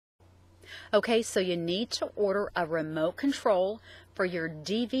Okay, so you need to order a remote control for your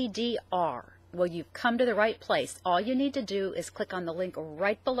DVDR. Well, you've come to the right place. All you need to do is click on the link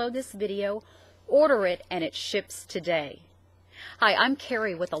right below this video, order it, and it ships today. Hi, I'm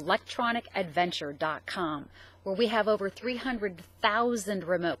Carrie with electronicadventure.com, where we have over 300,000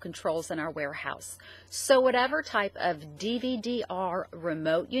 remote controls in our warehouse. So whatever type of DVDR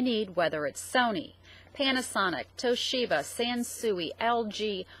remote you need, whether it's Sony, Panasonic, Toshiba, Sansui,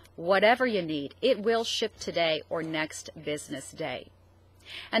 LG, whatever you need, it will ship today or next business day.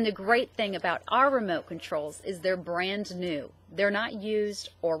 And the great thing about our remote controls is they're brand new. They're not used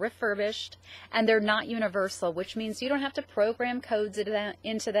or refurbished, and they're not universal, which means you don't have to program codes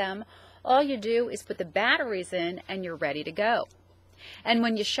into them. All you do is put the batteries in and you're ready to go. And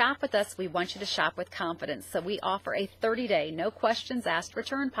when you shop with us, we want you to shop with confidence, so we offer a 30-day, no questions asked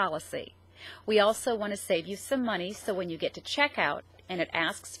return policy. We also want to save you some money, so when you get to checkout and it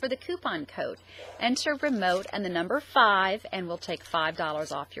asks for the coupon code, enter remote and the number 5 and we'll take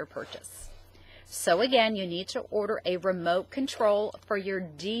 $5 off your purchase. So again, you need to order a remote control for your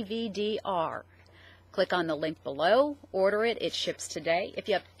DVDR. Click on the link below, order it, it ships today. If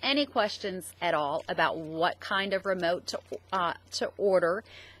you have any questions at all about what kind of remote to order,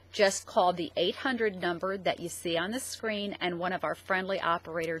 just call the 800 number that you see on the screen and one of our friendly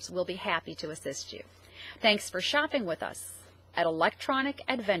operators will be happy to assist you. Thanks for shopping with us at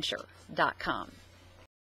electronicadventure.com.